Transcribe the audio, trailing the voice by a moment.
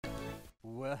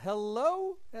Well,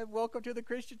 hello, and welcome to the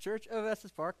Christian Church of Estes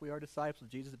Park. We are disciples of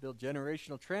Jesus that build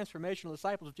generational, transformational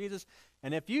disciples of Jesus.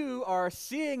 And if you are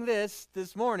seeing this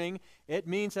morning, it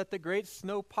means that the great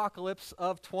snowpocalypse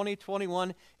of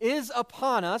 2021 is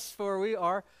upon us, for we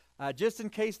are, just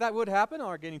in case that would happen,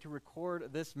 are getting to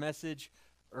record this message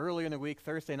early in the week,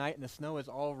 Thursday night, and the snow is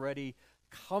already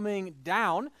coming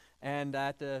down. And I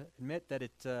have to admit that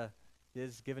it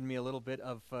is giving me a little bit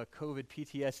of COVID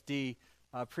PTSD,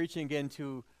 preaching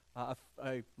into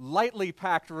a lightly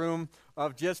packed room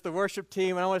of just the worship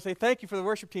team. And I want to say thank you for the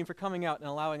worship team for coming out and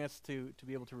allowing us to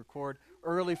be able to record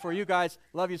early for you guys.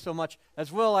 Love you so much,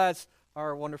 as well as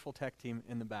our wonderful tech team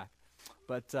in the back.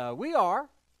 But we are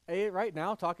right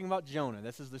now talking about Jonah.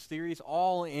 This is the series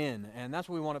All In, and that's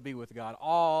what we want to be with God,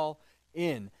 all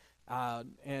in.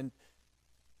 And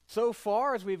so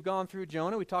far, as we've gone through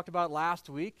Jonah, we talked about last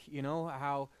week,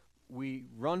 how we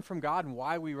run from God and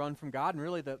why we run from God, and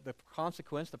really the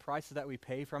consequence, the prices that we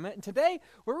pay from it. And today,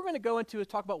 what we're going to go into is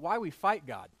talk about why we fight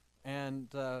God, and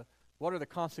what are the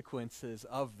consequences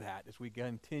of that as we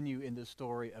continue in the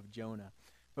story of Jonah.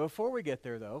 But before we get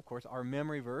there, though, of course, our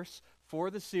memory verse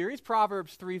for the series,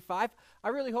 Proverbs 3:5. I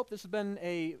really hope this has been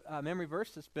a memory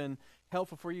verse that's been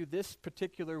helpful for you this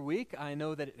particular week. I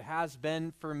know that it has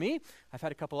been for me. I've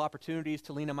had a couple opportunities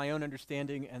to lean on my own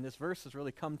understanding, and this verse has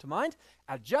really come to mind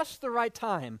at just the right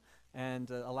time and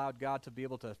allowed God to be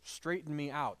able to straighten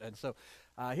me out. And so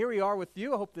here we are with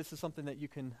you. I hope this is something that you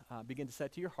can begin to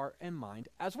set to your heart and mind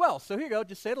as well. So here you go.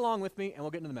 Just say it along with me, and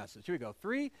we'll get into the message. Here we go.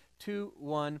 3, 2,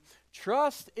 1.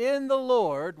 Trust in the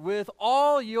Lord with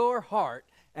all your heart,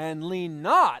 and lean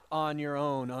not on your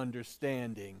own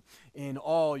understanding. In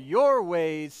all your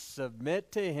ways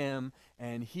submit to him,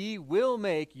 and he will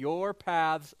make your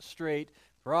paths straight.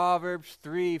 Proverbs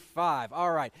 3:5.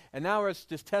 All right, and now let's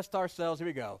just test ourselves. Here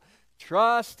we go.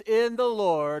 Trust in the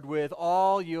Lord with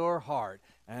all your heart,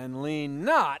 and lean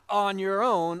not on your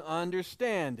own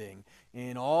understanding.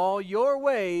 In all your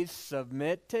ways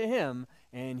submit to him,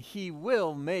 and he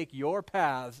will make your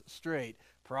paths straight.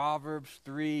 Proverbs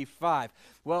 3:5.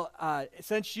 Well,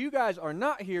 since you guys are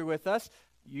not here with us,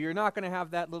 you're not going to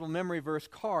have that little memory verse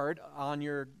card on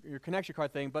your connection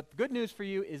card thing, but the good news for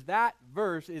you is that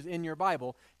verse is in your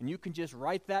Bible, and you can just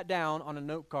write that down on a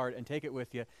note card and take it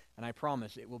with you, and I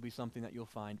promise it will be something that you'll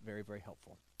find very, very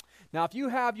helpful. Now, if you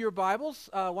have your Bibles,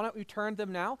 why don't we turn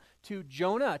them now to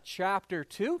Jonah chapter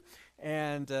 2,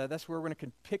 and that's where we're going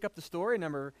to pick up the story.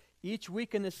 Remember, each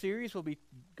week in this series, we'll be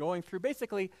going through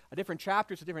basically a different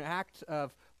chapters, a different act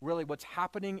of really what's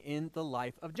happening in the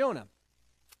life of Jonah.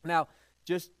 Now,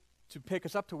 just to pick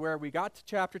us up to where we got to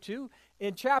chapter 2,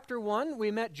 in chapter 1, we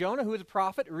met Jonah, who was a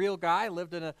prophet, a real guy,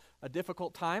 lived in a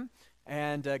difficult time,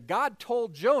 and God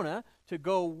told Jonah to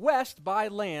go west by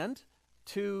land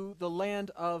to the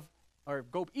land of, or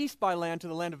go east by land to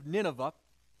the land of Nineveh,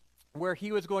 where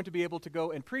he was going to be able to go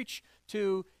and preach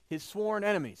to his sworn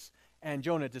enemies. And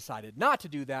Jonah decided not to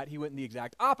do that. He went in the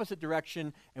exact opposite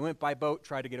direction and went by boat,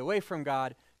 tried to get away from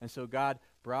God. And so God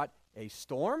brought a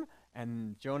storm,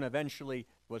 and Jonah eventually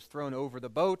was thrown over the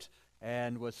boat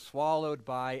and was swallowed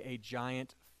by a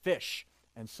giant fish.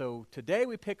 And so today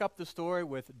we pick up the story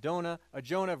with Jonah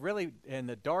really in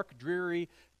the dark, dreary,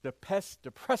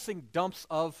 depressing dumps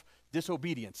of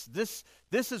disobedience. This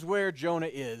is where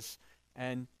Jonah is.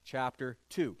 And chapter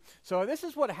 2. So this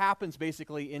is what happens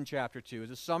basically in chapter 2. As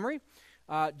a summary,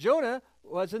 Jonah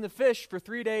was in the fish for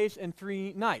 3 days and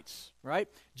 3 nights, right?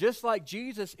 Just like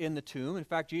Jesus in the tomb. In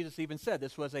fact, Jesus even said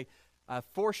this was a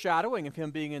foreshadowing of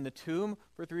him being in the tomb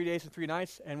for 3 days and 3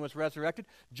 nights and was resurrected.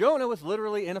 Jonah was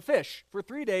literally in a fish for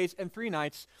 3 days and 3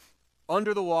 nights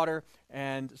under the water,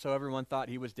 and so everyone thought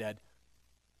he was dead.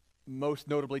 Most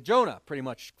notably Jonah, pretty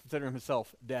much considering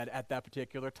himself dead at that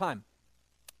particular time.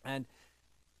 And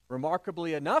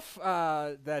remarkably enough,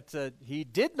 that he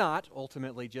did not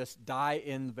ultimately just die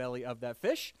in the belly of that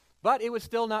fish, but it was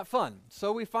still not fun.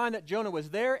 So we find that Jonah was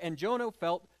there, and Jonah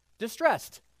felt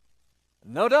distressed.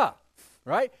 No duh,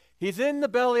 right? He's in the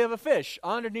belly of a fish,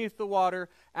 underneath the water,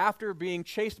 after being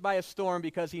chased by a storm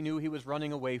because he knew he was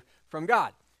running away from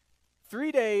God.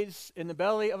 3 days in the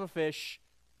belly of a fish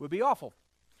would be awful.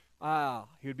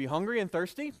 He would be hungry and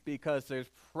thirsty because there's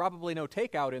probably no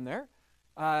takeout in there.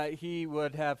 He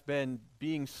would have been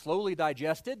being slowly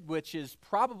digested, which is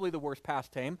probably the worst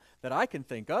pastime that I can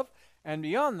think of. And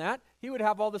beyond that, he would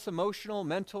have all this emotional,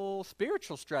 mental,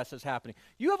 spiritual stresses happening.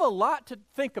 You have a lot to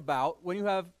think about when you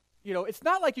have, it's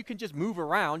not like you can just move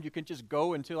around. You can just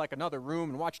go into like another room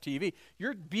and watch TV.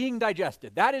 You're being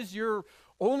digested. That is your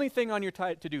only thing on your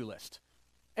to-do list.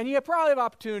 And you probably have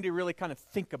opportunity to really kind of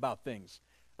think about things.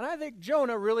 And I think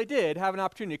Jonah really did have an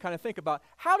opportunity to kind of think about,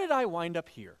 how did I wind up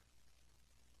here?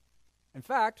 In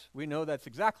fact, we know that's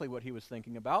exactly what he was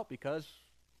thinking about, because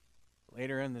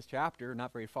later in this chapter,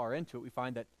 not very far into it, we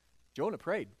find that Jonah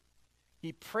prayed.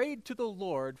 He prayed to the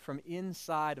Lord from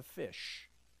inside a fish.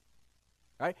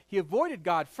 Right? He avoided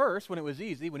God first when it was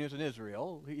easy, when he was in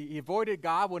Israel. He avoided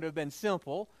God when it would have been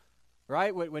simple.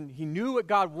 Right? When he knew what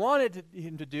God wanted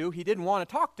him to do, he didn't want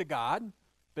to talk to God.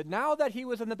 But now that he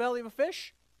was in the belly of a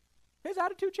fish, his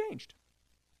attitude changed.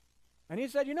 And he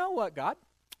said, you know what, God?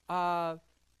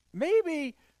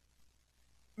 Maybe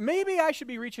I should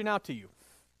be reaching out to you.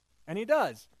 And he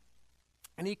does.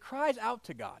 And he cries out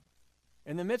to God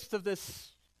in the midst of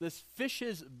this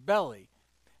fish's belly.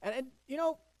 And you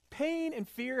know, pain and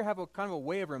fear have a kind of a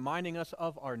way of reminding us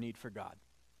of our need for God.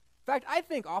 In fact, I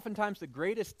think oftentimes the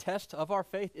greatest test of our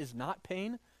faith is not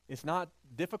pain, it's not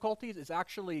difficulties, it's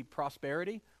actually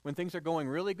prosperity, when things are going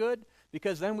really good,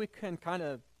 because then we can kind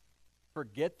of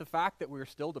forget the fact that we're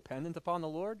still dependent upon the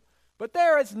Lord. But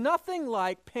there is nothing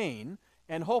like pain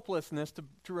and hopelessness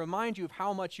to remind you of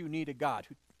how much you need a God.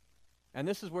 And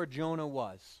this is where Jonah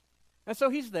was. And so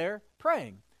he's there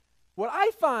praying. What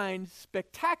I find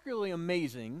spectacularly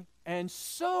amazing and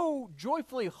so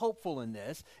joyfully hopeful in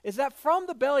this is that from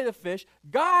the belly of the fish,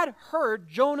 God heard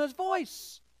Jonah's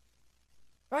voice.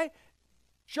 Right?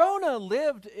 Jonah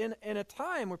lived in a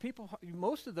time where people,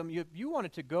 most of them, you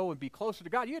wanted to go and be closer to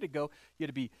God. You had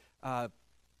to be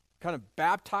kind of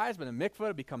baptized in a mikveh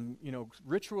to become,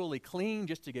 ritually clean,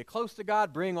 just to get close to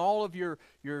God, bring all of your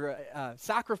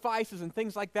sacrifices and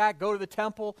things like that, go to the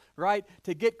temple, right,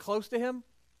 to get close to him.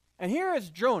 And here is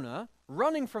Jonah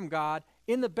running from God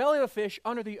in the belly of a fish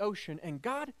under the ocean, and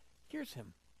God hears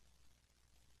him.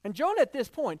 And Jonah at this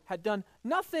point had done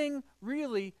nothing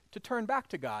really to turn back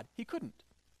to God. He couldn't.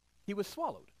 He was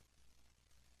swallowed.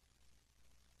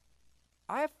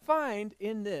 I find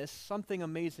in this something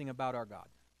amazing about our God.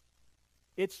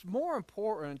 It's more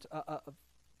important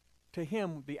to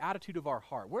him, the attitude of our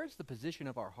heart. Where's the position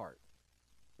of our heart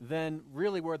than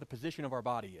really where the position of our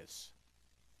body is?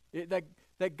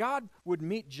 That God would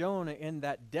meet Jonah in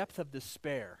that depth of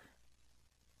despair,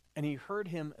 and he heard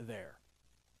him there.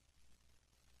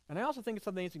 And I also think it's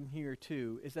something interesting here,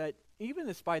 too, is that even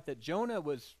despite that Jonah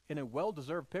was in a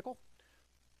well-deserved pickle,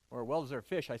 or a well-deserved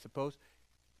fish, I suppose,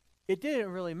 it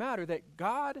didn't really matter that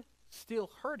God still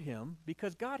heard him,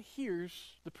 because God hears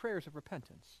the prayers of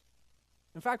repentance.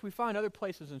 In fact, we find other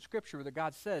places in Scripture where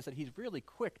God says that he's really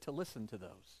quick to listen to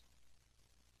those.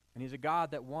 And he's a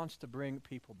God that wants to bring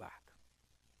people back.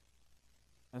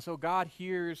 And so God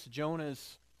hears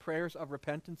Jonah's prayers of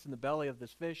repentance in the belly of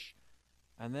this fish.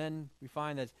 And then we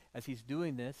find that as he's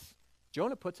doing this,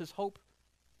 Jonah puts his hope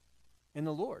in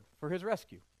the Lord for his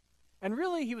rescue. And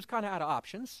really, he was kind of out of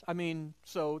options.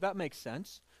 So that makes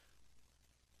sense.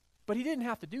 But he didn't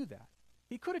have to do that.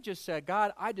 He could have just said,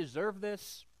 God, I deserve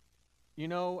this,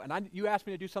 and you asked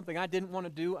me to do something I didn't want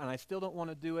to do, and I still don't want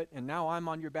to do it, and now I'm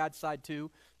on your bad side too,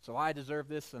 so I deserve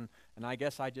this, and I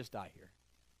guess I just die here.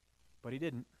 But he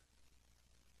didn't.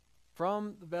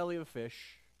 From the belly of a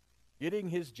fish, getting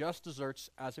his just deserts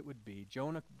as it would be,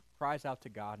 Jonah cries out to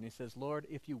God, and he says, Lord,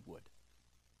 if you would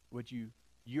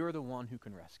you're the one who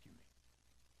can rescue me.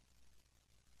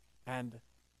 And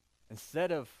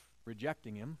instead of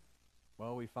rejecting him,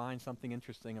 well, we find something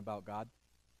interesting about God,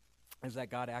 is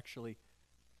that God actually,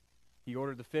 he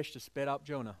ordered the fish to spit out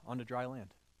Jonah onto dry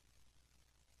land.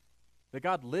 That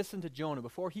God listened to Jonah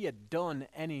before he had done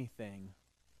anything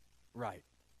right.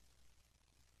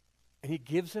 And he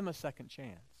gives him a second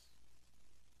chance.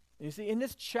 And you see, in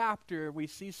this chapter, we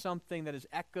see something that is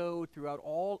echoed throughout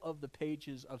all of the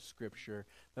pages of Scripture,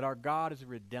 that our God is a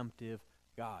redemptive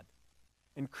God.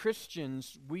 And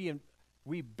Christians,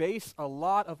 we base a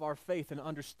lot of our faith and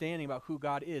understanding about who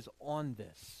God is on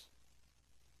this.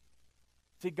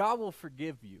 See, God will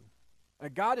forgive you.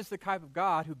 God is the type of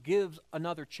God who gives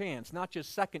another chance, not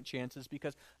just second chances,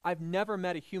 because I've never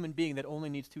met a human being that only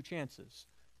needs two chances.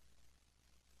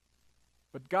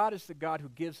 But God is the God who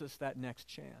gives us that next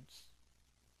chance.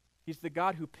 He's the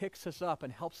God who picks us up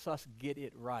and helps us get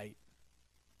it right.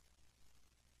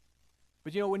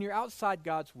 But when you're outside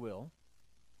God's will,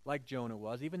 like Jonah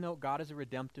was, even though God is a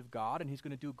redemptive God and he's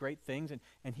going to do great things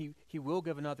and he will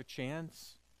give another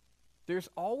chance, there's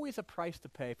always a price to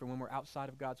pay for when we're outside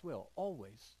of God's will.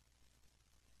 Always.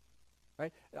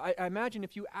 Right? I imagine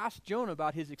if you asked Jonah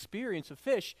about his experience of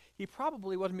fish, he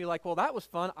probably wouldn't be like, well, that was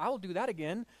fun. I'll do that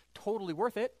again. Totally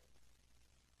worth it.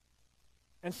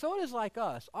 And so it is like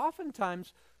us.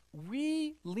 Oftentimes,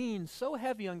 we lean so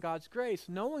heavy on God's grace,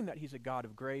 knowing that he's a God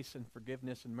of grace and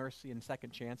forgiveness and mercy and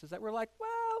second chances, that we're like,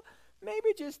 well,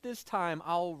 maybe just this time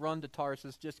I'll run to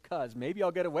Tarsus just because. Maybe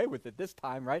I'll get away with it this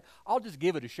time, right? I'll just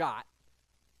give it a shot.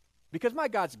 Because my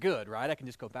God's good, right? I can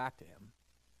just go back to him.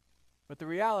 But the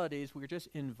reality is we're just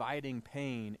inviting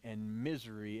pain and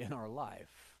misery in our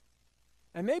life.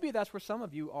 And maybe that's where some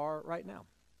of you are right now.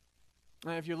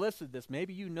 And if you listen to this,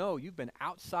 maybe you know you've been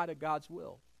outside of God's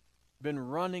will, been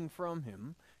running from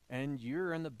him, and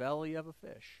you're in the belly of a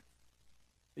fish.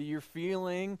 You're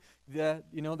feeling the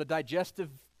digestive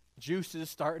juices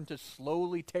starting to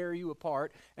slowly tear you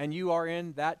apart, and you are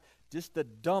in that, just the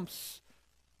dumps,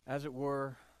 as it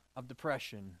were, of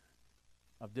depression,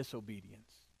 of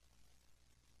disobedience.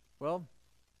 Well,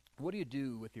 what do you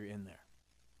do with you're in there?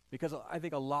 Because I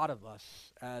think a lot of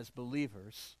us as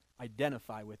believers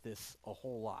identify with this a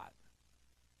whole lot.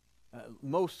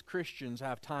 Most Christians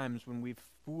have times when we've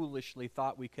foolishly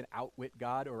thought we could outwit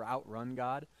God or outrun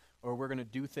God, or we're going to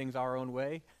do things our own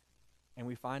way, and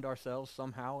we find ourselves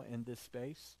somehow in this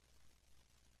space.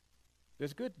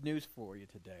 There's good news for you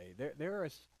today. There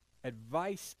is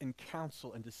advice and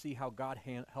counsel and to see how God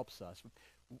helps us.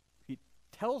 He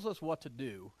tells us what to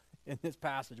do in this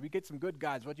passage. We get some good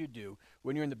guides. What do you do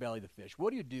when you're in the belly of the fish?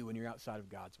 What do you do when you're outside of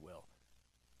God's will?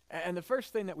 And the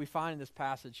first thing that we find in this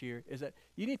passage here is that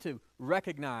you need to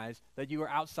recognize that you are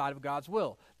outside of God's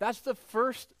will. That's the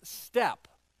first step.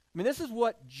 I mean, this is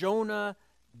what Jonah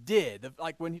did.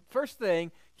 First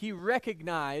thing, he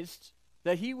recognized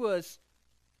that he was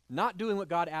not doing what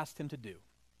God asked him to do.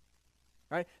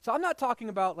 Right? So I'm not talking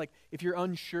about if you're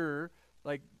unsure,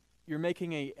 you're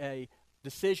making a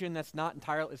decision that's not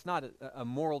entirely, it's not a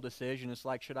moral decision. It's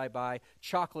like, should I buy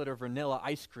chocolate or vanilla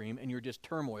ice cream? And you're just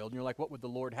turmoiled. And you're like, what would the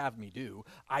Lord have me do?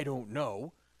 I don't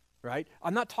know. Right?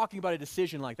 I'm not talking about a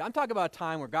decision like that. I'm talking about a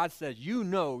time where God says,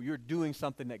 you're doing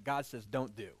something that God says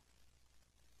don't do.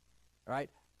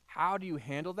 Right? How do you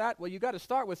handle that? Well, you got to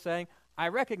start with saying, I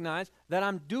recognize that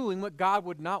I'm doing what God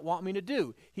would not want me to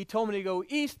do. He told me to go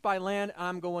east by land,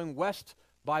 I'm going west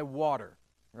by water.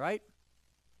 Right?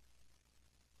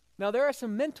 Now, there are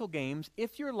some mental games,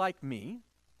 if you're like me,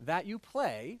 that you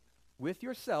play with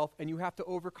yourself, and you have to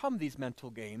overcome these mental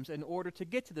games in order to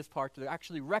get to this part to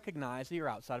actually recognize that you're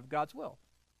outside of God's will.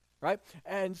 Right?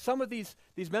 And some of these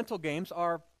mental games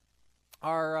are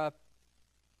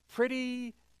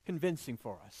pretty convincing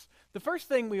for us. The first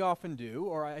thing we often do,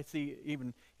 or I see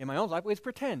even in my own life, is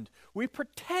pretend. We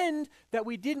pretend that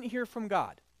we didn't hear from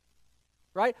God.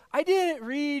 Right? I didn't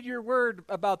read your word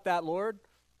about that, Lord.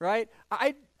 Right?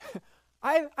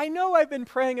 I know I've been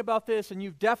praying about this, and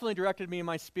you've definitely directed me in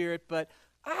my spirit, but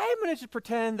I'm going to just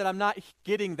pretend that I'm not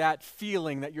getting that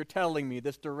feeling that you're telling me,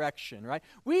 this direction, right?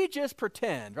 We just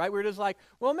pretend, right? We're just like,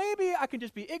 well, maybe I can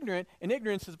just be ignorant, and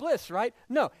ignorance is bliss, right?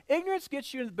 No, ignorance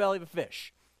gets you in the belly of a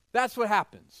fish. That's what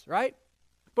happens, right?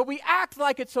 But we act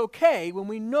like it's okay when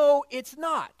we know it's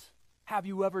not. Have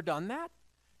you ever done that?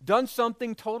 Done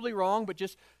something totally wrong, but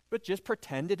just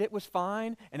pretended it was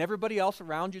fine, and everybody else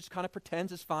around you just kind of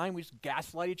pretends it's fine. We just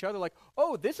gaslight each other like,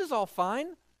 oh, this is all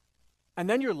fine. And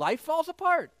then your life falls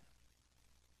apart.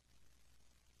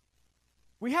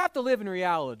 We have to live in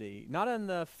reality, not in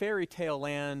the fairy tale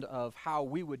land of how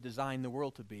we would design the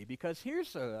world to be, because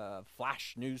here's a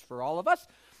flash news for all of us.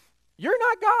 You're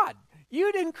not God.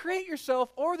 You didn't create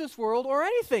yourself or this world or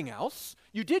anything else.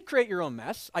 You did create your own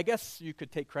mess. I guess you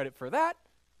could take credit for that.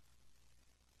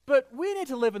 But we need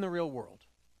to live in the real world.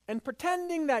 And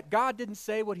pretending that God didn't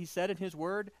say what he said in his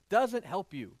word doesn't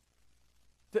help you.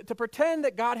 To pretend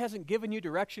that God hasn't given you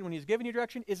direction when he's given you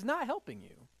direction is not helping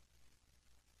you.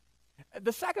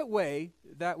 The second way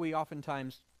that we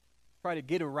oftentimes try to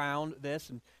get around this,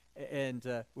 and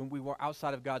when we were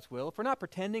outside of God's will, if we're not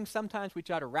pretending, sometimes we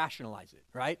try to rationalize it,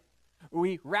 right?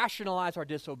 We rationalize our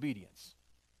disobedience.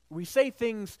 We say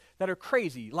things that are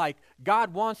crazy, like,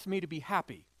 God wants me to be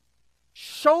happy.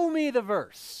 Show me the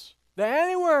verse that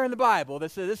anywhere in the Bible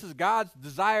that says this is God's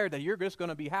desire that you're just going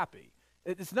to be happy.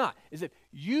 It's not. Is if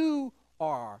you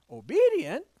are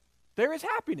obedient, there is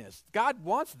happiness. God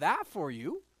wants that for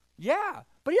you. Yeah,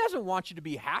 but he doesn't want you to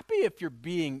be happy if you're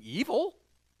being evil.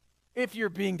 If you're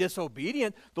being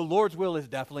disobedient, the Lord's will is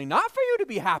definitely not for you to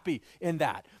be happy in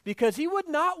that, because he would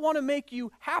not want to make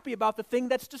you happy about the thing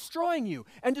that's destroying you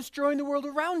and destroying the world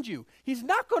around you. He's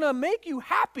not going to make you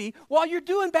happy while you're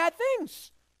doing bad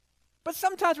things. But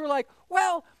sometimes we're like,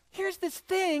 well, here's this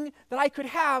thing that I could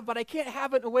have, but I can't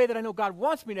have it in a way that I know God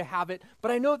wants me to have it,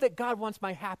 but I know that God wants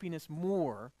my happiness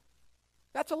more.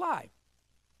 That's a lie.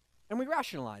 And we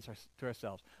rationalize to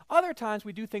ourselves. Other times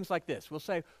we do things like this. We'll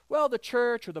say, well, the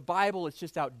church or the Bible is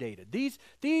just outdated.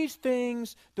 These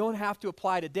things don't have to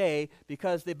apply today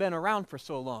because they've been around for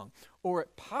so long. Or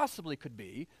it possibly could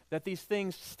be that these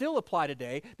things still apply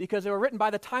today because they were written by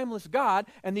the timeless God,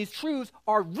 and these truths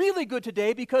are really good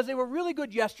today because they were really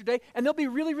good yesterday, and they'll be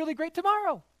really, really great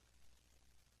tomorrow.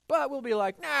 But we'll be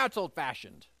like, nah, it's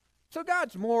old-fashioned. So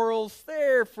God's morals,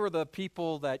 they're for the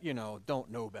people that,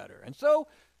 don't know better. And so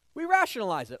we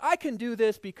rationalize it. I can do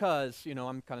this because,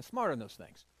 I'm kind of smart on those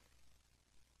things.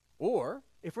 Or,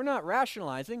 if we're not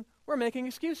rationalizing, we're making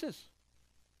excuses.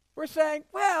 We're saying,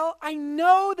 well, I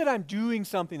know that I'm doing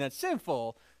something that's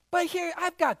sinful, but here,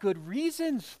 I've got good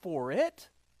reasons for it,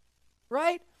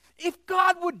 right? If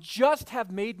God would just have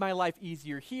made my life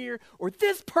easier here, or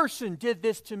this person did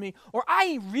this to me, or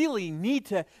I really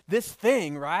need this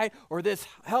thing, right? Or this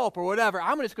help or whatever,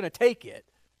 I'm just going to take it.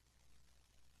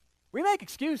 We make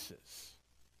excuses.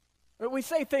 We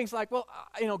say things like, well,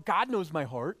 God knows my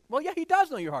heart. Well, yeah, he does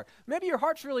know your heart. Maybe your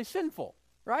heart's really sinful,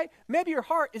 right? Maybe your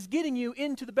heart is getting you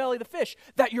into the belly of the fish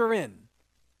that you're in.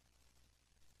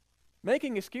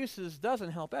 Making excuses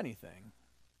doesn't help anything.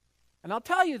 And I'll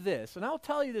tell you this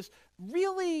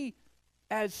really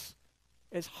as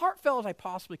heartfelt as I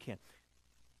possibly can.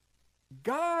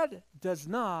 God does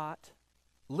not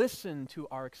listen to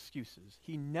our excuses.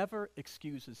 He never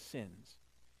excuses sins.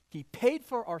 He paid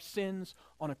for our sins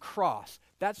on a cross.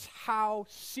 That's how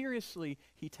seriously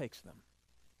he takes them.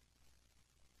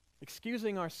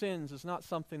 Excusing our sins is not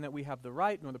something that we have the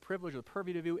right nor the privilege or the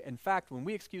purview to do. In fact, when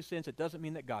we excuse sins, it doesn't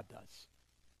mean that God does.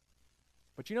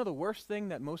 But the worst thing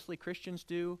that mostly Christians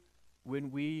do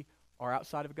when we are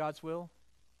outside of God's will?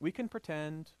 We can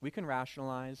pretend, we can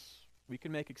rationalize, we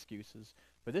can make excuses,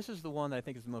 but this is the one that I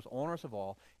think is the most onerous of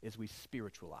all, is we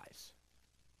spiritualize.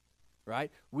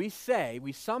 Right? We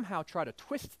somehow try to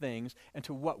twist things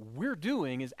into what we're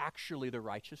doing is actually the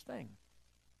righteous thing.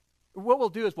 What we'll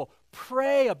do is we'll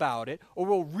pray about it, or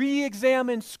we'll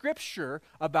re-examine Scripture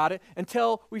about it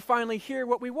until we finally hear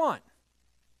what we want.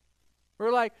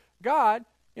 We're like, God,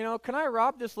 can I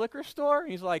rob this liquor store?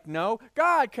 He's like, no.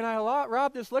 God, can I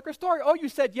rob this liquor store? Oh, you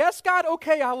said yes, God?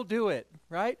 Okay, I will do it,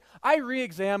 right? I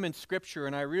re-examined Scripture,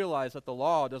 and I realized that the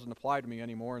law doesn't apply to me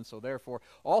anymore, and so therefore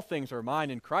all things are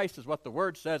mine in Christ is what the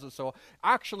Word says, and so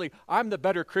actually I'm the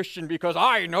better Christian because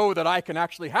I know that I can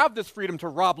actually have this freedom to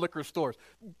rob liquor stores.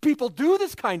 People do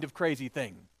this kind of crazy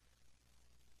thing.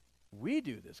 We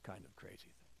do this kind of crazy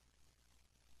thing.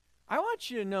 I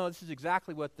want you to know this is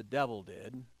exactly what the devil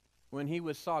did when he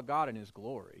saw God in his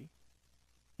glory.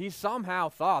 He somehow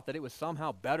thought that it was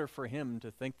somehow better for him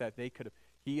to think that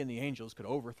he and the angels could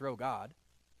overthrow God.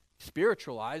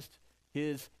 Spiritualized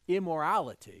his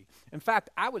immorality. In fact,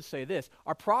 I would say this,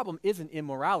 our problem isn't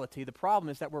immorality, the problem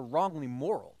is that we're wrongly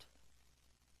moraled.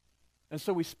 And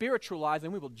so we spiritualize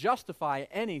and we will justify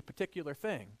any particular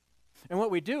thing. And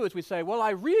what we do is we say, well,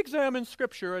 I re-examined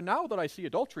Scripture and now that I see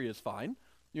adultery is fine,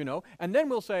 and then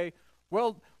we'll say,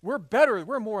 well, we're better,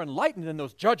 we're more enlightened than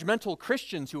those judgmental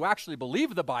Christians who actually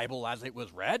believe the Bible as it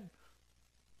was read.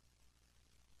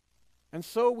 And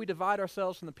so we divide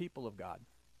ourselves from the people of God,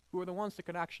 who are the ones that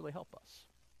can actually help us.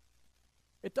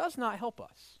 It does not help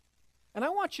us. And I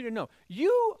want you to know,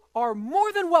 you are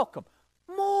more than welcome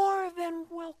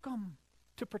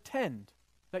to pretend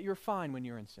that you're fine when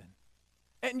you're in sin.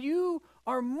 And you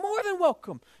are more than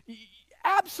welcome,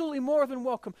 absolutely more than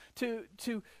welcome to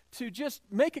just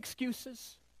make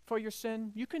excuses for your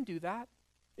sin. You can do that.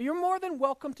 You're more than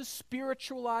welcome to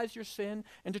spiritualize your sin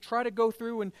and to try to go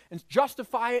through and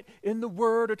justify it in the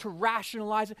Word or to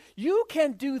rationalize it. You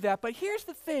can do that, but here's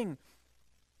the thing.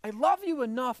 I love you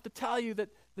enough to tell you that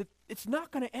it's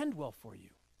not going to end well for you.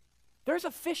 There's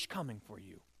a fish coming for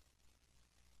you.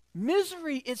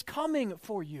 Misery is coming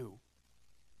for you.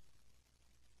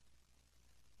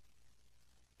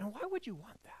 And why would you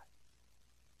want that?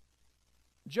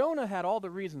 Jonah had all the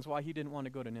reasons why he didn't want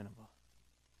to go to Nineveh.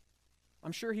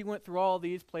 I'm sure he went through all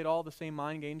these, played all the same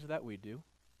mind games that we do.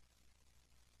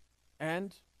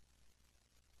 And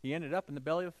he ended up in the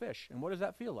belly of a fish. And what does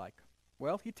that feel like?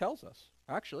 Well, he tells us.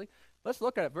 Actually, let's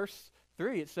look at it. Verse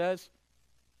 3, it says,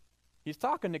 he's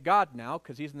talking to God now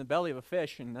because he's in the belly of a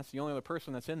fish, and that's the only other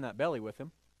person that's in that belly with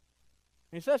him.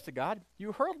 And he says to God,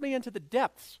 you hurled me into the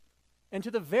depths, into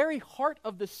the very heart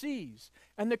of the seas,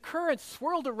 and the currents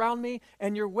swirled around me,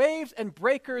 and your waves and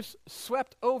breakers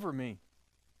swept over me.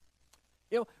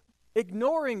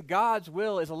 Ignoring God's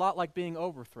will is a lot like being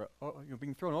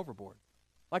being thrown overboard.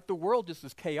 Like the world just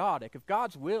is chaotic. If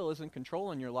God's will isn't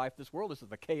controlling your life, this world is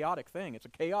a chaotic thing. It's a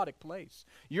chaotic place.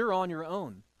 You're on your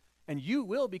own, and you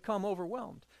will become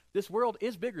overwhelmed. This world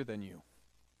is bigger than you.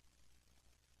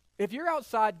 If you're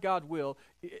outside God's will,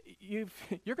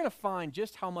 you're going to find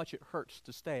just how much it hurts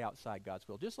to stay outside God's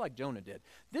will, just like Jonah did.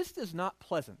 This is not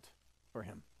pleasant for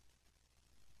him.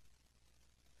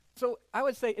 So I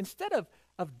would say instead of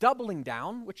doubling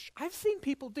down, which I've seen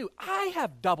people do, I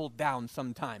have doubled down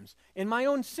sometimes in my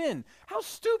own sin. How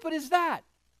stupid is that?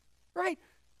 Right?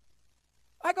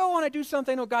 I go and I do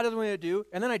something God doesn't want me to do,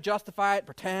 and then I justify it,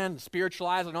 pretend,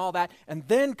 spiritualize it, and all that, and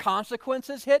then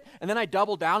consequences hit, and then I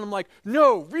double down. I'm like,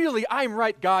 no, really, I'm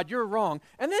right, God, you're wrong.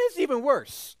 And then it's even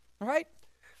worse, right?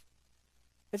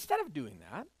 Instead of doing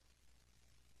that,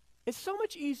 it's so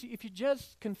much easier if you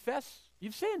just confess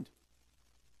you've sinned.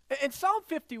 In Psalm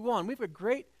 51, we have a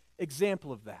great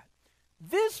example of that.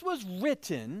 This was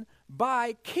written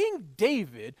by King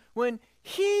David when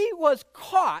he was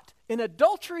caught in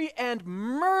adultery and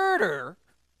murder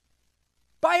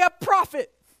by a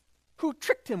prophet who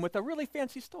tricked him with a really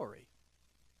fancy story.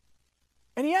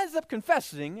 And he ends up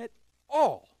confessing it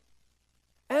all.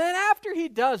 And then after he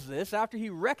does this, after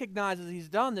he recognizes he's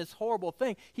done this horrible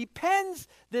thing, he pens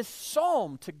this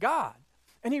psalm to God.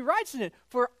 And he writes in it,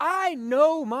 "For I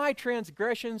know my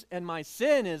transgressions and my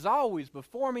sin is always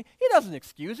before me." He doesn't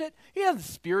excuse it. He doesn't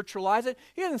spiritualize it.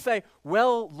 He doesn't say,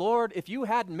 "Well, Lord, if you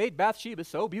hadn't made Bathsheba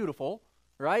so beautiful,"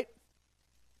 right?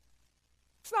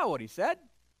 It's not what he said.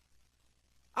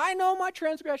 I know my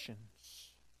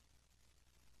transgressions.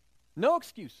 No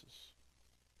excuses.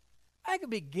 I think it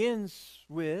begins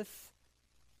with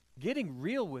getting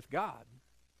real with God,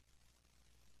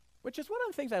 which is one of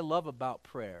the things I love about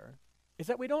prayer, is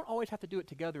that we don't always have to do it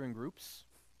together in groups.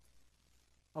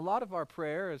 A lot of our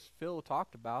prayer, as Phil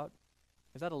talked about,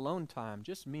 is that alone time,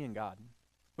 just me and God,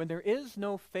 when there is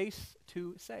no face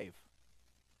to save.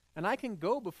 And I can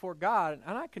go before God,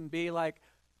 and I can be like,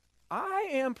 I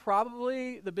am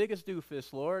probably the biggest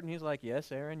doofus, Lord. And he's like,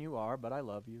 yes, Aaron, you are, but I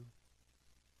love you.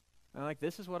 And I'm like,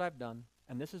 this is what I've done,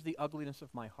 and this is the ugliness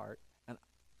of my heart.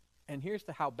 And here's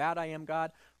how bad I am,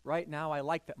 God. Right now, I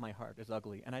like that my heart is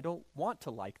ugly, and I don't want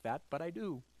to like that, but I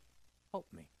do.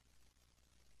 Help me.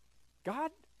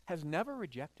 God has never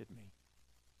rejected me.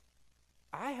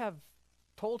 I have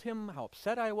told him how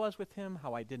upset I was with him,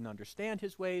 how I didn't understand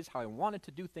his ways, how I wanted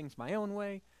to do things my own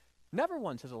way. Never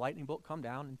once has a lightning bolt come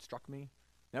down and struck me.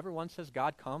 Never once has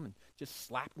God come and just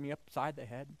slapped me upside the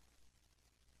head.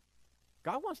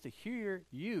 God wants to hear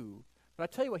you, but I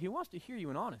tell you what, he wants to hear you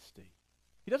in honesty.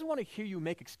 He doesn't want to hear you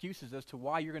make excuses as to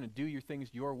why you're going to do your things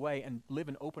your way and live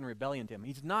in open rebellion to him.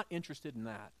 He's not interested in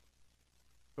that.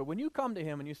 But when you come to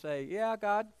him and you say, yeah,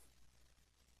 God,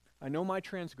 I know my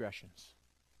transgressions.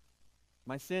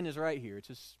 My sin is right here. It's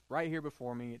just right here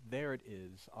before me. There it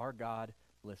is. Our God,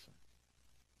 listen.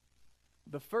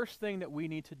 The first thing that we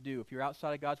need to do if you're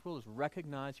outside of God's will is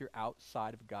recognize you're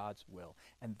outside of God's will.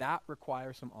 And that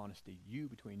requires some honesty,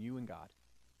 between you and God.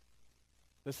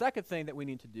 The second thing that we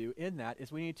need to do in that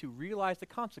is we need to realize the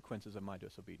consequences of my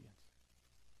disobedience.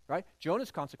 Right?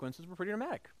 Jonah's consequences were pretty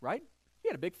dramatic, right? He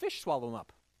had a big fish swallow him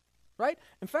up. Right?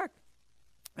 In fact,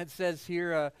 it says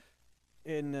here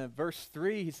in verse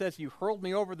 3, he says, "You hurled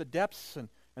me over the depths and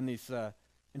these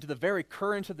into the very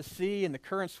currents of the sea, and the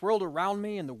currents swirled around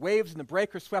me, and the waves and the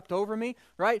breakers swept over me."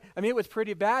 Right? I mean, it was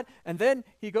pretty bad. And then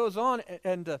he goes on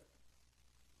and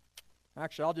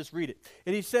actually, I'll just read it.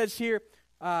 And he says here,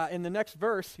 in the next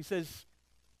verse, he says,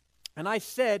 "And I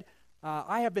said,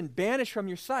 I have been banished from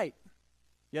your sight,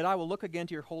 yet I will look again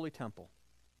to your holy temple."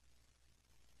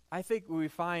 I think what we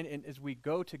find as we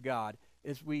go to God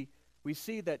is we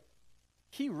see that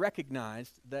he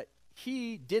recognized that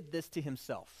he did this to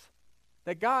himself.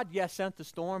 That God, yes, sent the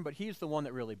storm, but he's the one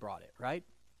that really brought it, right?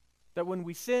 That when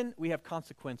we sin, we have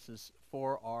consequences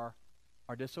for our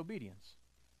disobedience.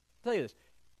 I'll tell you this,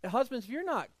 husbands, if you're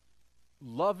not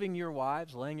loving your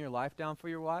wives, laying your life down for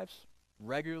your wives,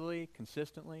 regularly,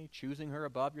 consistently, choosing her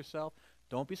above yourself,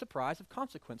 don't be surprised if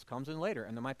consequence comes in later,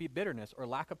 and there might be bitterness or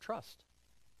lack of trust.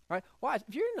 Right? Wives,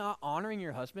 if you're not honoring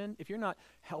your husband, if you're not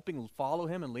helping follow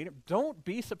him and lead him, don't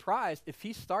be surprised if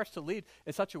he starts to lead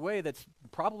in such a way that's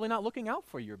probably not looking out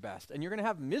for your best, and you're going to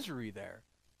have misery there.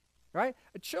 Right?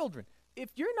 Children,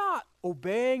 if you're not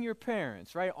obeying your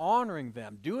parents, right, honoring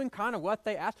them, doing kind of what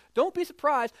they ask, don't be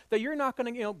surprised that you're not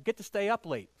going to, get to stay up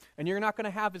late, and you're not going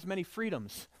to have as many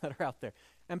freedoms that are out there.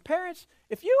 And parents,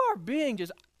 if you are being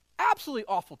just absolutely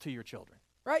awful to your children,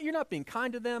 right, you're not being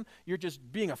kind to them, you're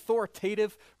just being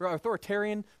authoritarian,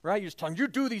 right, you're just telling them, you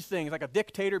do these things like a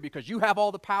dictator because you have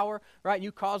all the power, right, and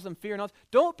you cause them fear and all this,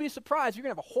 don't be surprised you're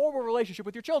going to have a horrible relationship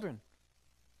with your children.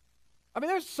 I mean,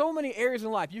 there's so many areas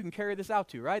in life you can carry this out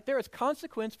to, right? There is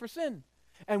consequence for sin.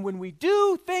 And when we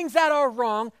do things that are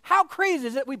wrong, how crazy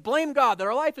is it we blame God that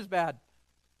our life is bad?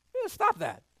 We gotta stop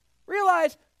that.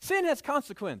 Realize Sin has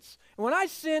consequence. And when I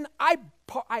sin, I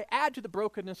add to the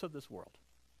brokenness of this world.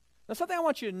 Now, something I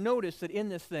want you to notice that in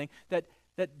this thing, that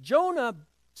Jonah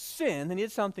sinned and he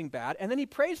did something bad, and then he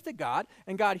prays to God,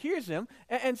 and God hears him.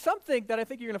 And something that I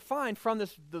think you're going to find from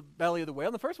the belly of the whale,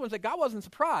 and the first one is that God wasn't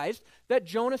surprised that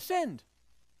Jonah sinned.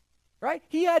 Right?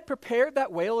 He had prepared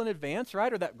that whale in advance,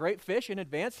 right? Or that great fish in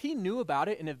advance. He knew about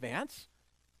it in advance.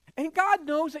 And God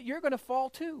knows that you're going to fall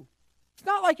too. It's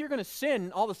not like you're going to sin,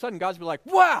 and all of a sudden God's be like,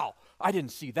 wow, I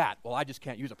didn't see that. Well, I just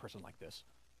can't use a person like this.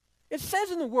 It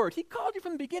says in the Word, He called you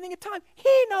from the beginning of time.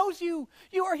 He knows you.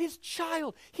 You are His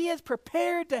child. He has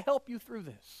prepared to help you through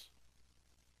this.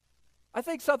 I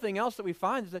think something else that we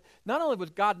find is that not only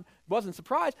was God wasn't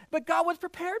surprised, but God was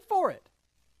prepared for it.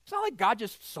 It's not like God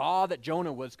just saw that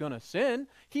Jonah was going to sin.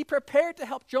 He prepared to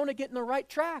help Jonah get in the right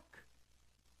track.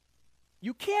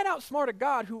 You can't outsmart a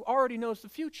God who already knows the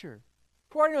future,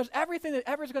 who already knows everything that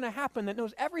ever is going to happen, that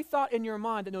knows every thought in your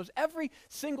mind, that knows every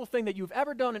single thing that you've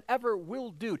ever done and ever will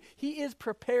do. He is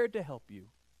prepared to help you.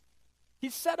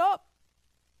 He's set up.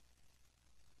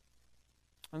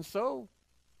 And so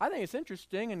I think it's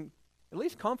interesting and at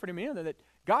least comforting me that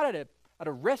God had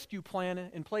a rescue plan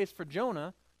in place for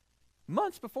Jonah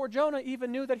months before Jonah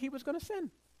even knew that he was going to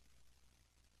sin.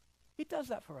 He does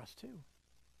that for us too.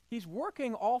 He's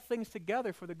working all things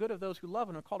together for the good of those who love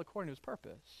Him and are called according to His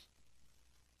purpose.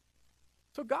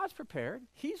 So God's prepared.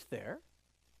 He's there.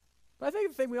 But I think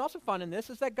the thing we also find in this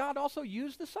is that God also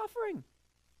used the suffering.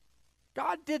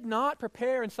 God did not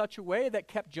prepare in such a way that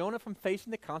kept Jonah from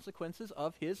facing the consequences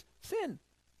of his sin.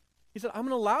 He said, I'm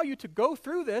going to allow you to go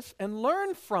through this and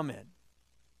learn from it.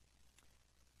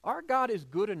 Our God is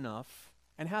good enough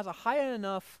and has a high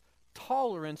enough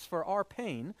tolerance for our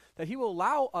pain that He will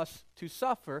allow us to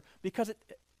suffer because it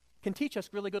can teach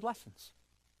us really good lessons.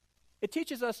 It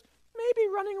teaches us maybe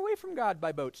running away from God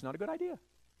by boat's not a good idea.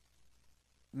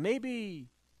 Maybe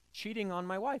cheating on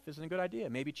my wife isn't a good idea.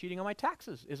 Maybe cheating on my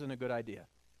taxes isn't a good idea.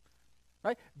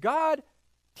 Right? God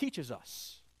teaches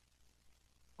us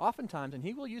oftentimes, and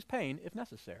He will use pain if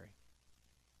necessary.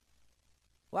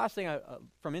 Last thing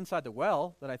from inside the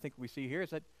well that I think we see here is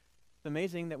that the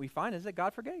amazing that we find is that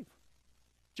God forgave.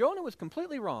 Jonah was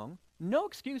completely wrong, no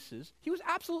excuses. He was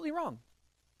absolutely wrong.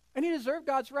 And he deserved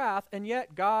God's wrath, and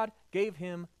yet God gave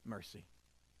him mercy.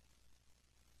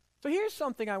 So here's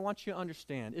something I want you to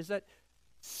understand, is that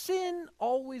sin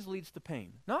always leads to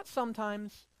pain. Not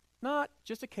sometimes, not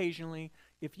just occasionally.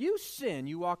 If you sin,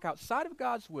 you walk outside of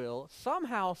God's will,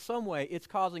 somehow, some way, it's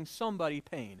causing somebody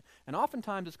pain. And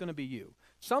oftentimes it's going to be you.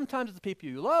 Sometimes it's the people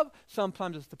you love,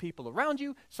 sometimes it's the people around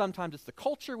you, sometimes it's the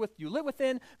culture you live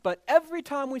within, but every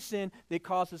time we sin, it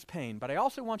causes pain. But I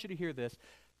also want you to hear this,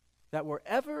 that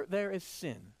wherever there is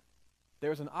sin,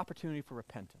 there is an opportunity for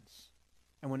repentance.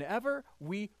 And whenever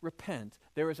we repent,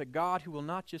 there is a God who will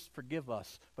not just forgive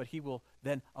us, but He will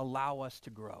then allow us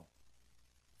to grow.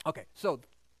 Okay, so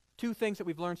two things that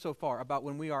we've learned so far about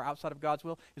when we are outside of God's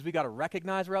will is we got to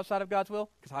recognize we're outside of God's will,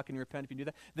 because how can you repent if you do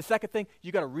that? The second thing,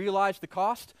 you got to realize the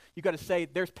cost. You got to say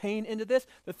there's pain into this.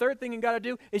 The third thing you got to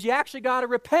do is you actually got to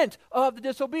repent of the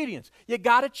disobedience. You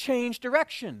got to change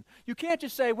direction. You can't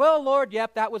just say, well, Lord,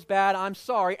 yep, that was bad, I'm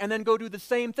sorry, and then go do the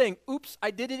same thing. Oops,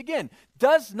 I did it again.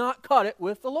 Does not cut it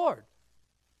with the Lord.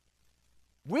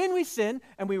 When we sin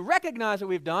and we recognize what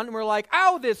we've done and we're like,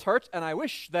 ow, this hurts, and I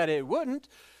wish that it wouldn't,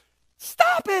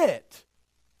 stop it.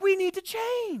 We need to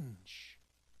change.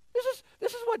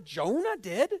 This is what Jonah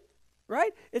did,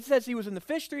 right? It says he was in the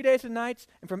fish 3 days and nights,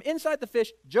 and from inside the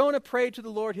fish, Jonah prayed to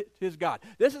the Lord his God.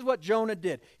 This is what Jonah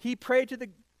did. He prayed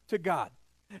to God,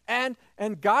 and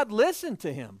God listened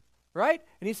to him, right?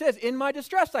 And he says, in my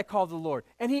distress I called the Lord,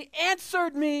 and He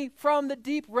answered me from the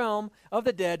deep realm of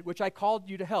the dead, which I called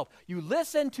you to help. You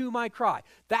listened to my cry.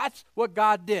 That's what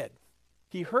God did.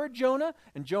 He heard Jonah,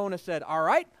 and Jonah said, all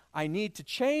right, I need to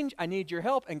change. I need your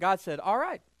help. And God said, all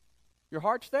right, your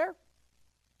heart's there.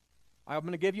 I'm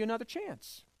going to give you another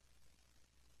chance.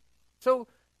 So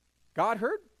God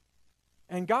heard,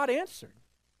 and God answered.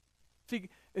 See,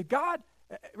 God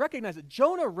recognized that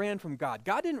Jonah ran from God.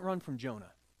 God didn't run from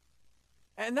Jonah.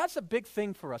 And that's a big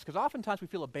thing for us, because oftentimes we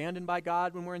feel abandoned by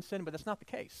God when we're in sin, but that's not the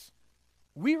case.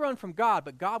 We run from God,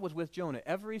 but God was with Jonah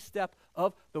every step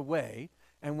of the way.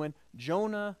 And when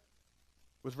Jonah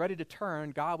was ready to turn,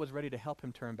 God was ready to help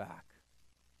him turn back.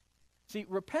 See,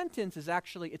 repentance is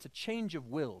actually, it's a change of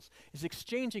wills. It's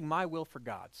exchanging my will for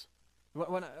God's.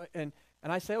 And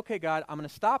I say, okay, God, I'm going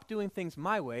to stop doing things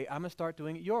my way. I'm going to start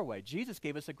doing it your way. Jesus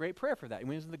gave us a great prayer for that.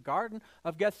 When he was in the Garden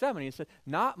of Gethsemane, He said,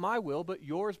 not my will, but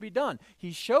yours be done.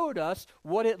 He showed us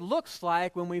what it looks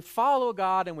like when we follow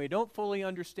God and we don't fully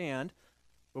understand,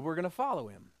 but we're going to follow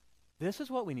Him. This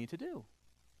is what we need to do.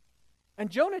 And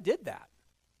Jonah did that,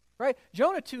 right?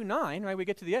 Jonah 2:9, right? We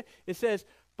get to the end. It says,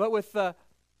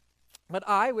 but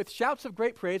I, with shouts of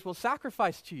great praise, will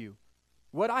sacrifice to you.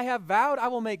 What I have vowed, I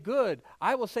will make good.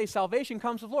 I will say salvation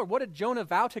comes of the Lord. What did Jonah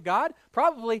vow to God?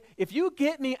 Probably, if you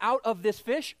get me out of this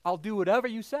fish, I'll do whatever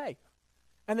you say.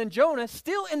 And then Jonah,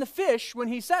 still in the fish when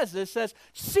he says this, says,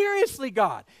 seriously,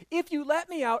 God, if you let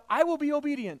me out, I will be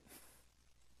obedient.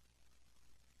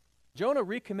 Jonah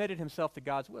recommitted himself to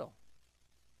God's will.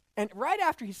 And right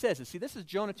after he says this, see, this is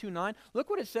Jonah 2:9. Look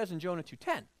what it says in Jonah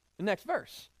 2:10, the next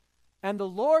verse. And the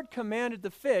Lord commanded the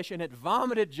fish, and it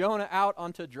vomited Jonah out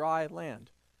onto dry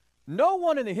land. No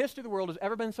one in the history of the world has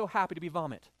ever been so happy to be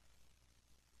vomit.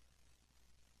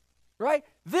 Right?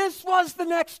 This was the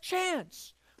next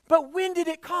chance. But when did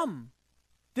it come?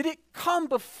 Did it come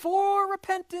before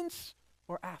repentance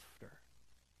or after?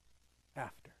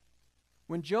 After.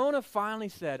 When Jonah finally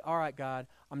said, all right, God,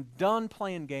 I'm done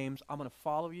playing games. I'm going to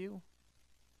follow you.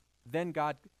 Then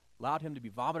God allowed him to be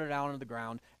vomited out onto the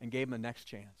ground and gave him the next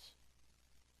chance.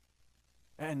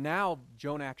 And now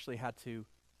Jonah actually had to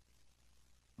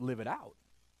live it out.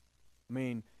 I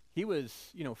mean, he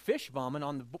was, fish vomit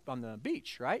on the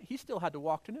beach, right? He still had to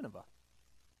walk to Nineveh.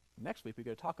 Next week, we're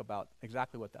going to talk about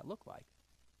exactly what that looked like.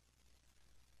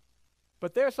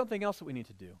 But there's something else that we need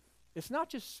to do. It's not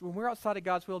just, when we're outside of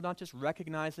God's will, not just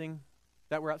recognizing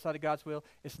that we're outside of God's will.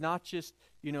 It's not just,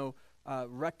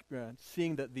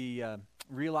 seeing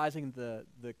realizing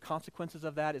the consequences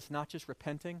of that. It's not just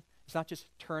repenting. It's not just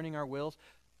turning our wills.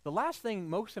 The last thing,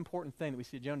 most important thing that we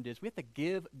see Jonah did is we have to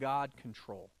give God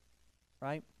control,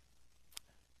 right?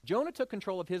 Jonah took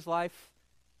control of his life,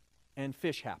 and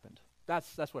fish happened.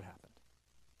 That's what happened.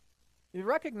 You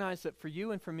recognize that for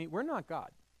you and for me, we're not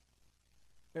God.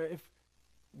 If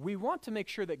we want to make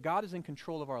sure that God is in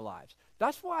control of our lives.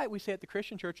 That's why we say at the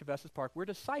Christian Church of Estes Park, we're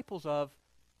disciples of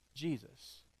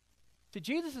Jesus. See,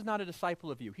 Jesus is not a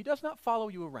disciple of you. He does not follow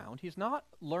you around. He's not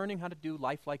learning how to do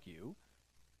life like you.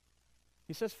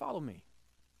 He says, follow me.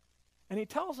 And he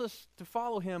tells us to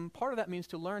follow him. Part of that means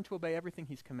to learn to obey everything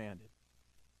he's commanded.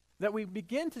 That we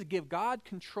begin to give God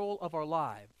control of our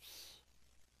lives.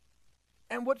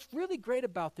 And what's really great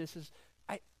about this is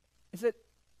that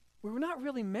we were not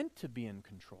really meant to be in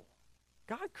control.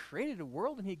 God created a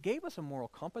world, and he gave us a moral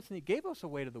compass, and he gave us a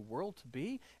way to the world to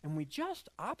be, and we just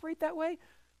operate that way.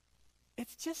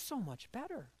 It's just so much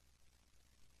better.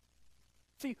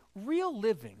 See, real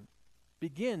living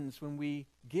begins when we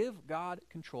give God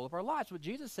control of our lives. What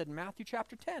Jesus said in Matthew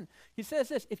chapter 10. He says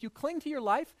this, if you cling to your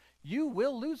life, you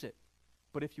will lose it.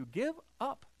 But if you give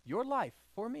up your life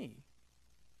for me,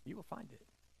 you will find it.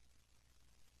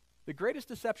 The greatest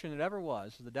deception that ever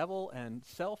was, the devil and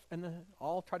self and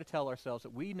all try to tell ourselves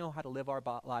that we know how to live our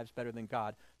lives better than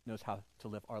God knows how to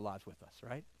live our lives with us,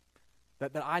 right?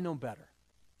 That I know better.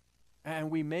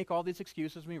 And we make all these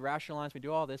excuses, we rationalize, we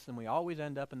do all this, and we always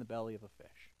end up in the belly of a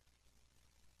fish.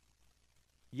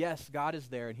 Yes, God is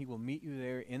there, and he will meet you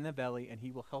there in the belly, and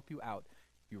he will help you out.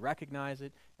 You recognize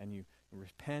it, and you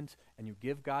repent, and you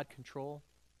give God control.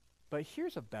 But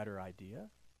here's a better idea.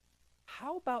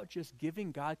 How about just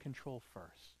giving God control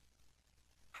first?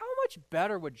 How much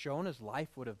better would Jonah's life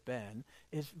would have been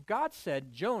if God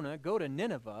said, Jonah, go to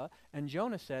Nineveh, and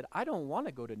Jonah said, I don't want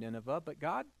to go to Nineveh, but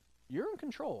God, you're in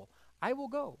control. I will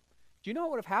go. Do you know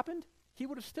what would have happened? He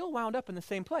would have still wound up in the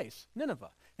same place,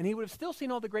 Nineveh, and he would have still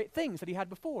seen all the great things that he had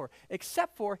before,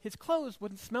 except for his clothes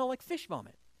wouldn't smell like fish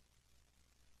vomit.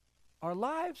 Our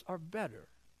lives are better,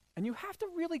 and you have to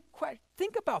really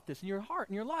think about this in your heart,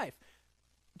 in your life.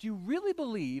 Do you really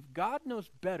believe God knows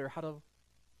better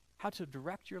how to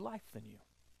direct your life than you?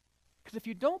 Because if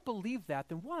you don't believe that,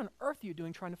 then what on earth are you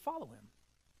doing trying to follow him?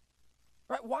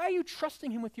 Right? Why are you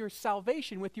trusting him with your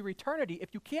salvation, with your eternity,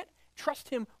 if you can't trust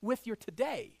him with your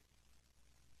today?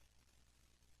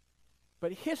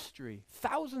 But history,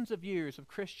 thousands of years of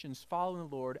Christians following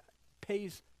the Lord,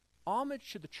 pays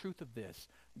homage to the truth of this.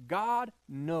 God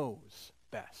knows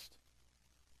best.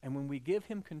 And when we give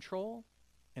him control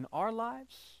in our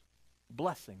lives,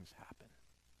 blessings happen.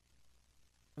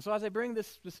 And so as I bring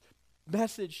this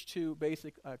message to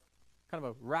kind of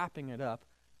a wrapping it up,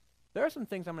 there are some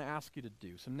things I'm going to ask you to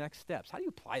do, some next steps. How do you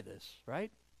apply this,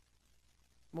 right?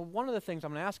 Well, one of the things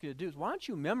I'm going to ask you to do is why don't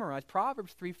you memorize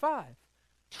Proverbs 3:5?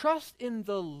 Trust in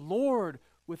the Lord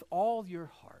with all your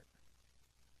heart.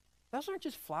 Those aren't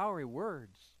just flowery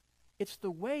words. It's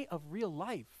the way of real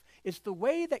life. It's the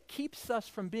way that keeps us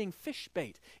from being fish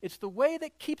bait. It's the way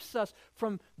that keeps us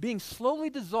from being slowly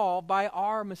dissolved by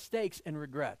our mistakes and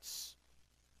regrets.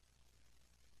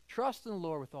 Trust in the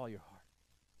Lord with all your heart.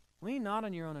 Lean not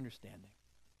on your own understanding.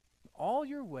 In all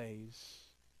your ways,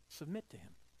 submit to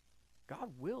him.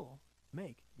 God will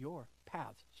make your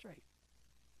paths straight.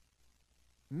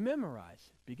 Memorize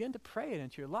it. Begin to pray it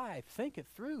into your life. Think it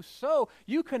through so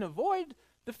you can avoid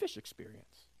the fish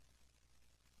experience.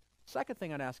 Second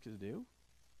thing I'd ask you to do,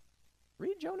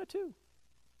 read Jonah 2.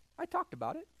 I talked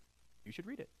about it. You should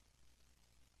read it.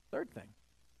 Third thing,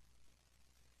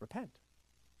 repent.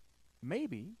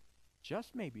 Maybe,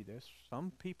 just maybe, there's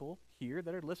some people here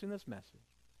that are listening to this message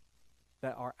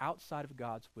that are outside of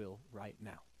God's will right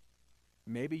now.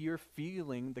 Maybe you're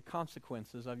feeling the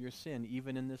consequences of your sin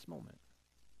even in this moment.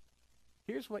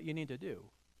 Here's what you need to do.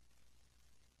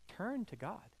 Turn to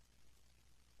God.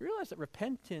 Realize that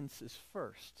repentance is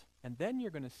first, and then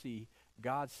you're going to see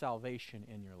God's salvation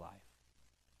in your life.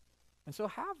 And so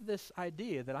have this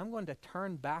idea that I'm going to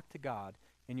turn back to God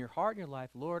in your heart and your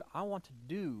life. Lord, I want to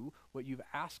do what you've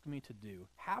asked me to do.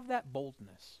 Have that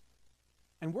boldness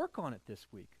and work on it this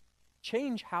week.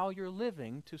 Change how you're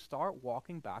living to start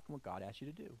walking back in what God asked you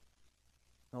to do.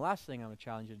 And the last thing I'm going to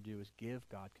challenge you to do is give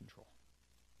God control.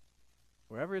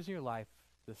 Wherever it is in your life,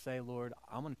 to say, Lord,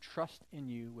 I'm going to trust in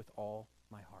you with all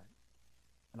my heart.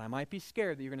 And I might be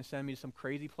scared that you're going to send me to some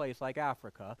crazy place like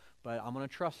Africa, but I'm going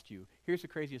to trust you. Here's the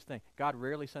craziest thing. God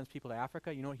rarely sends people to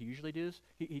Africa. You know what he usually does?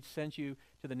 He sends you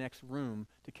to the next room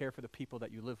to care for the people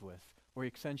that you live with. Or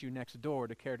he sends you next door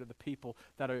to care to the people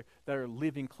that are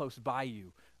living close by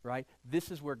you, right?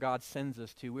 This is where God sends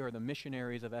us to. We are the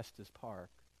missionaries of Estes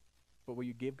Park. But will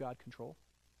you give God control?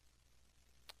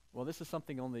 Well, this is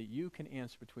something only you can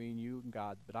answer between you and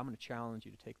God, but I'm going to challenge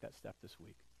you to take that step this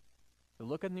week. To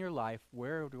look in your life,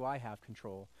 where do I have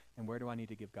control, and where do I need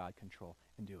to give God control,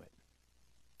 and do it.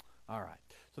 All right,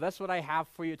 so that's what I have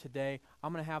for you today.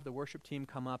 I'm going to have the worship team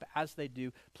come up. As they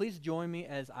do, please join me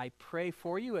as I pray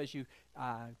for you, as you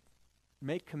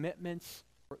make commitments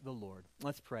for the Lord.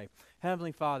 Let's pray.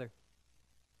 Heavenly Father,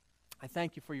 I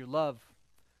thank you for your love,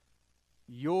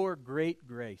 your great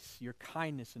grace, your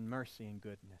kindness and mercy and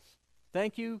goodness.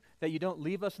 Thank you that you don't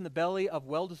leave us in the belly of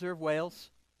well-deserved whales,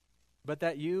 but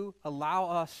that you allow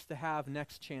us to have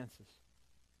next chances.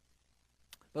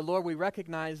 But Lord, we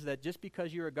recognize that just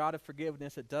because you're a God of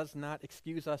forgiveness, it does not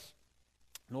excuse us,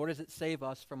 nor does it save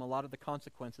us from a lot of the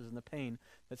consequences and the pain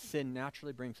that sin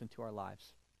naturally brings into our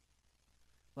lives.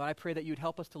 Lord, I pray that you'd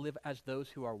help us to live as those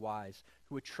who are wise,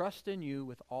 who would trust in you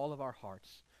with all of our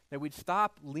hearts, that we'd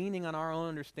stop leaning on our own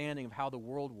understanding of how the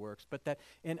world works, but that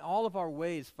in all of our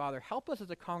ways, Father, help us as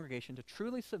a congregation to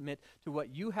truly submit to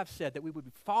what you have said, that we would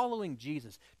be following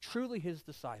Jesus, truly his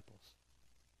disciples,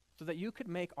 so that you could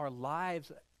make our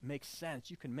lives make sense.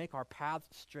 You can make our paths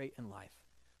straight in life.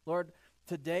 Lord,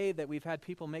 today that we've had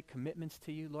people make commitments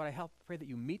to you, Lord, I pray that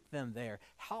you meet them there.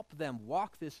 Help them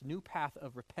walk this new path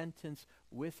of repentance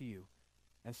with you,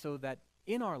 and so that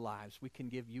in our lives we can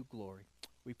give you glory.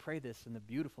 We pray this in the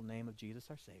beautiful name of Jesus,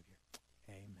 our Savior.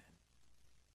 Amen.